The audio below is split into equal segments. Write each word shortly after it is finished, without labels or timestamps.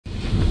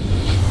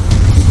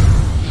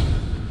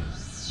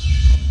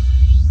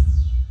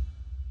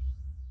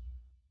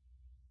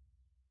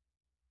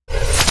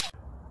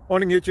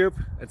Morning YouTube,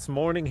 it's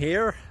morning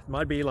here. It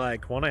might be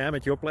like 1 a.m.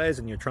 at your place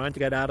and you're trying to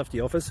get out of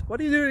the office.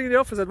 What are you doing in the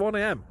office at 1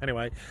 a.m?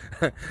 Anyway,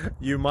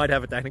 you might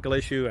have a technical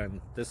issue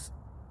and this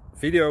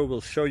video will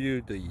show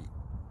you the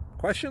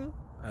question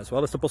as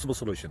well as the possible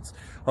solutions.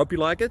 Hope you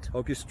like it,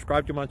 hope you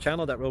subscribe to my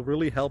channel. That will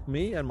really help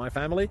me and my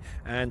family,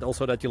 and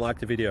also that you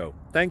like the video.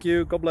 Thank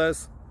you, God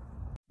bless.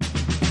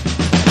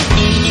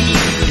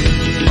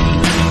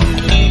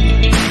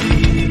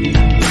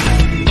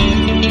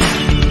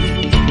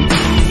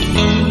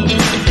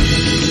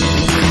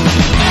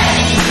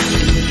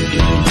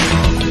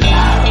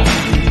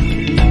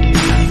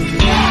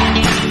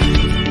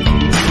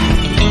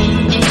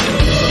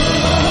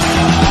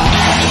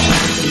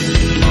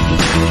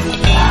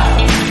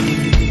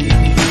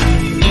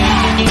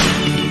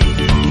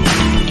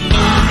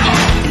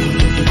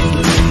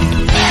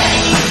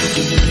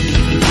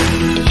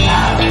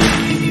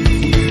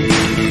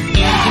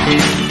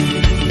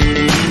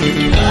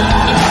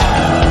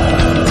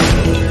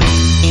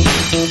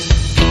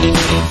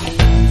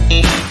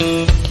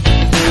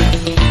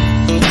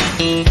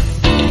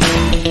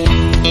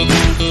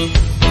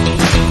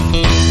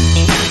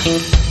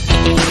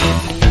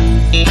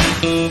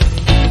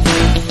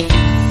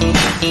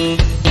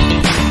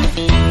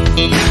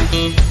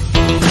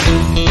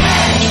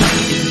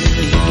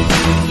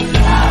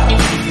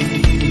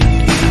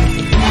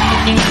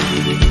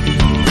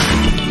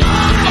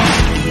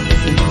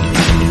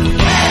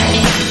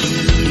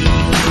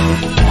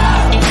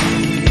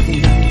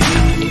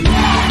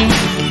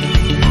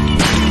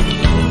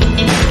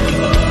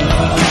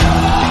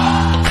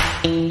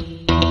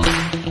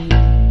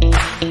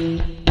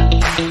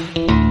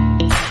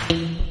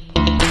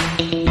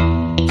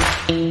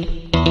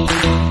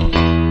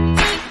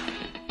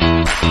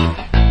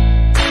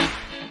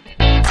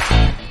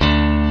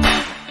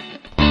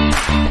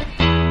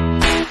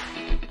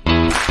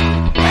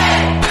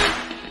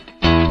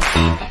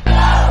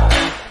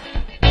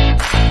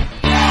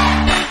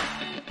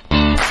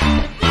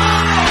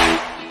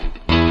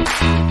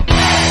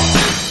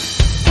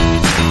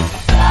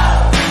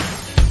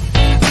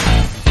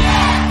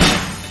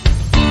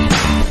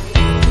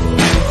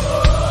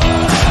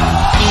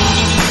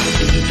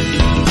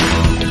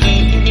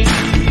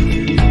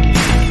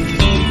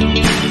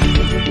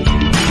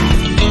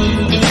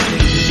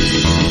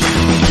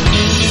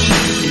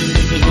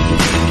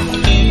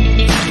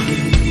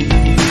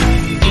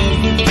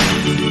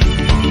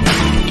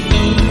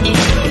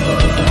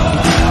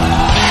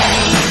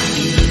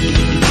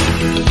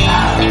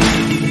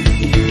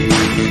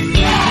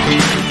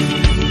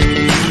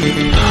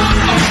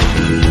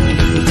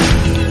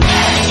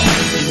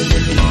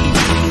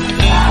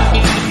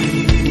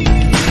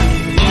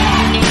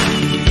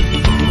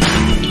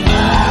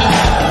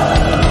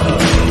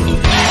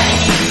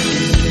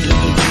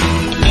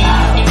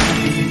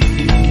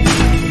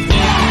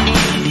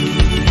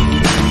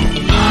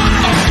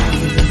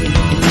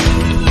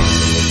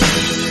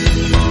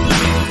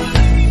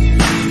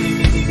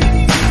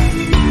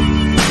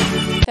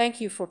 Thank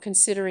you for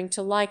considering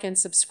to like and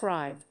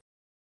subscribe.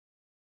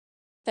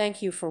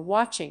 Thank you for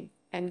watching,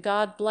 and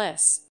God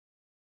bless.